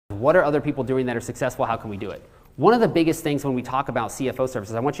What are other people doing that are successful? How can we do it? One of the biggest things when we talk about CFO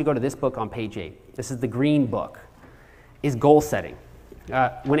services, I want you to go to this book on page 8. This is the green book, is goal setting.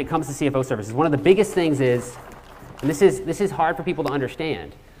 When it comes to CFO services, one of the biggest things is, and this is hard for people to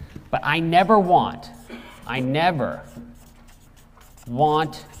understand, but I never want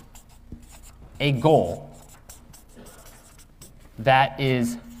a goal that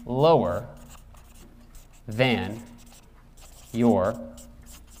is lower than your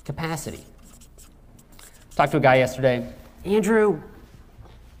capacity. Talked to a guy yesterday, Andrew,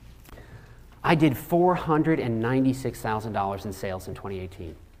 I did $496,000 in sales in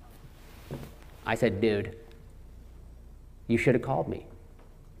 2018. I said, dude, you should have called me.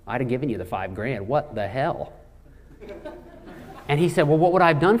 I'd have given you the $5,000. What the hell? And he said, well, what would I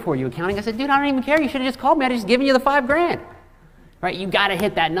have done for you, accounting? I said, dude, I don't even care. You should have just called me. I'd have just given you the $5,000. Right? You got to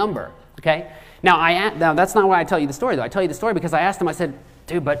hit that number. Okay? Now, that's not why I tell you the story, though. I tell you the story because I asked him, I said,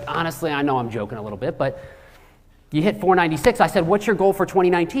 dude, but honestly, I know I'm joking a little bit, but you hit 496. I said, what's your goal for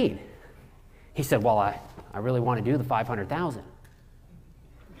 2019? He said, well, I really want to do the 500,000.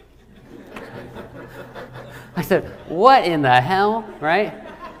 I said, what in the hell, right?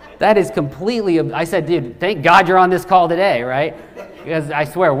 That is completely, I said, dude, thank God you're on this call today, right? Because I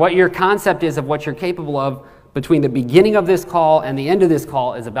swear, what your concept is of what you're capable of between the beginning of this call and the end of this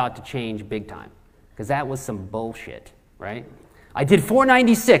call is about to change big time. Because that was some bullshit, right? I did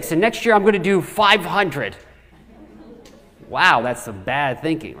 496, and next year I'm going to do 500. Wow, that's some bad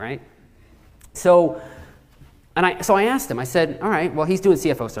thinking, right? So I asked him, I said, all right, well, he's doing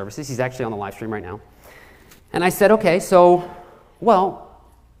CFO services. He's actually on the live stream right now. And I said, okay, so, well,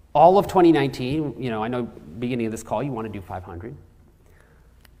 all of 2019, I know beginning of this call, you want to do 500.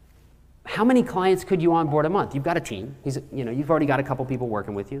 How many clients could you onboard a month? You've got a team. You've already got a couple people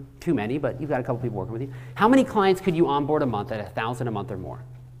working with you. Too many, but you've got a couple people working with you. How many clients could you onboard a month at $1,000 a month or more?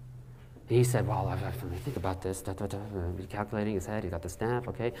 And he said, well, I have to think about this. He's calculating his head. He's got the staff.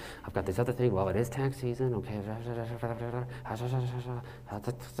 Okay, I've got this other thing. Well, it is tax season. Okay.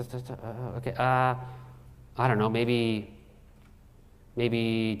 Okay. I don't know. Maybe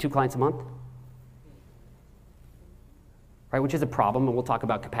 2 clients a month. Right, which is a problem, and we'll talk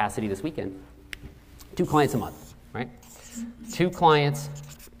about capacity this weekend. 2 clients a month, right? 2 clients.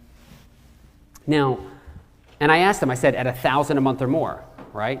 Now, and I asked him, I said, at $1,000 a month or more,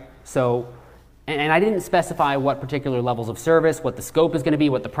 right? So, and I didn't specify what particular levels of service, what the scope is going to be,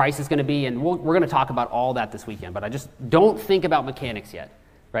 what the price is going to be, and we're going to talk about all that this weekend, but I just don't think about mechanics yet,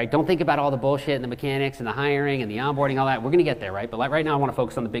 right? Don't think about all the bullshit and the mechanics and the hiring and the onboarding, all that. We're going to get there, right? But right now I want to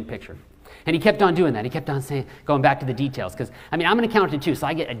focus on the big picture. And he kept on doing that. He kept on going back to the details. Because, I'm an accountant too, so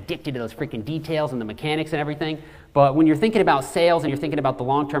I get addicted to those freaking details and the mechanics and everything. But when you're thinking about sales and you're thinking about the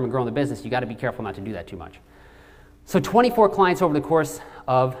long term and growing the business, you got to be careful not to do that too much. So 24 clients over the course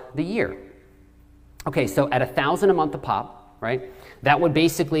of the year. Okay, so at $1,000 a month a pop, right? That would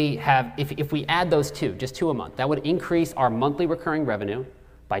basically have, if we add those 2, just 2 a month, that would increase our monthly recurring revenue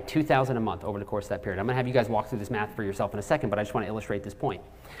by $2,000 a month over the course of that period. I'm going to have you guys walk through this math for yourself in a second, but I just want to illustrate this point.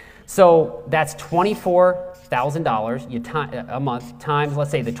 So that's $24,000 a month times, let's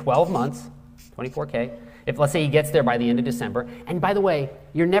say, the 12 months, 24K. If, let's say, he gets there by the end of December. And by the way,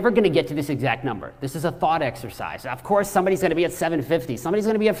 you're never going to get to this exact number. This is a thought exercise. Of course, somebody's going to be at 750. Somebody's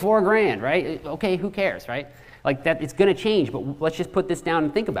going to be at $4,000, right? Okay, who cares, right? Like that, it's going to change, but let's just put this down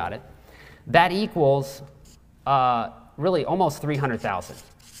and think about it. That equals really almost 300,000.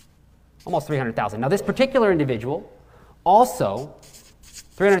 Almost 300,000. Now, this particular individual also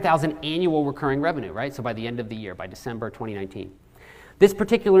 300,000 annual recurring revenue, right? So by the end of the year, by December 2019. This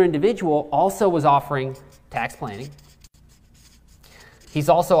particular individual also was offering tax planning. He's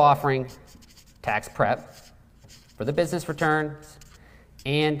also offering tax prep for the business returns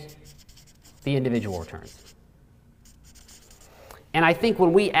and the individual returns. And I think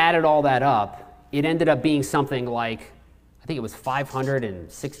when we added all that up, it ended up being something like, I think it was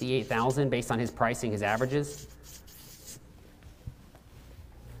 568,000 based on his pricing, his averages.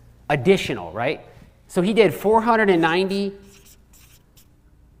 Additional, right? So he did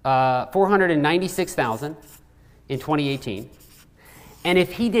 496,000 in 2018. And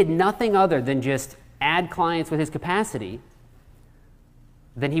if he did nothing other than just add clients with his capacity,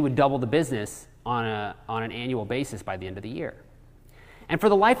 then he would double the business on an annual basis by the end of the year. And for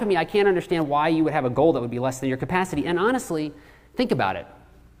the life of me, I can't understand why you would have a goal that would be less than your capacity. And honestly, think about it.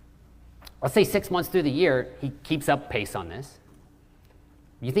 Let's say 6 months through the year, he keeps up pace on this.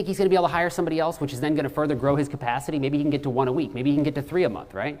 You think he's going to be able to hire somebody else, which is then going to further grow his capacity? Maybe he can get to 1 a week. Maybe he can get to 3 a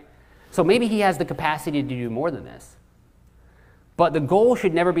month, right? So maybe he has the capacity to do more than this. But the goal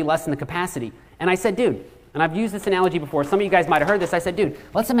should never be less than the capacity. And I said, dude, And I've used this analogy before. Some of you guys might have heard this. I said, dude,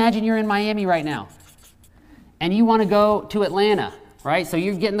 let's imagine you're in Miami right now. And you want to go to Atlanta, right? So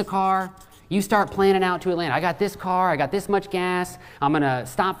you get in the car. You start planning out to Atlanta. I got this car. I got this much gas. I'm going to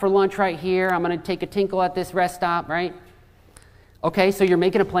stop for lunch right here. I'm going to take a tinkle at this rest stop, right? Okay, so you're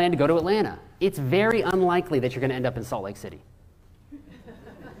making a plan to go to Atlanta. It's very unlikely that you're going to end up in Salt Lake City.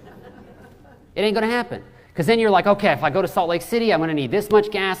 It ain't going to happen. Because then you're like, okay, if I go to Salt Lake City, I'm going to need this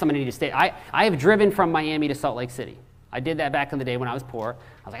much gas. I'm going to need to stay. I have driven from Miami to Salt Lake City. I did that back in the day when I was poor.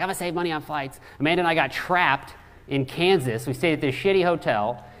 I was like, I'm going to save money on flights. Amanda and I got trapped in Kansas. We stayed at this shitty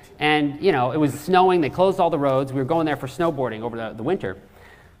hotel. And, you know, it was snowing. They closed all the roads. We were going there for snowboarding over the winter.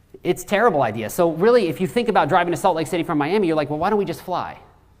 It's a terrible idea. So really, if you think about driving to Salt Lake City from Miami, you're like, well, why don't we just fly?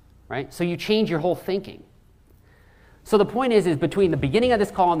 Right? So you change your whole thinking. So the point is between the beginning of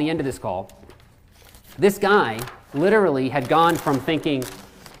this call and the end of this call, this guy literally had gone from thinking,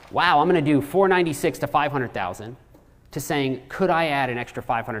 wow, I'm going to do 496 to 500,000 to saying, could I add an extra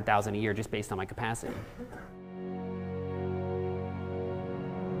 500,000 a year just based on my capacity?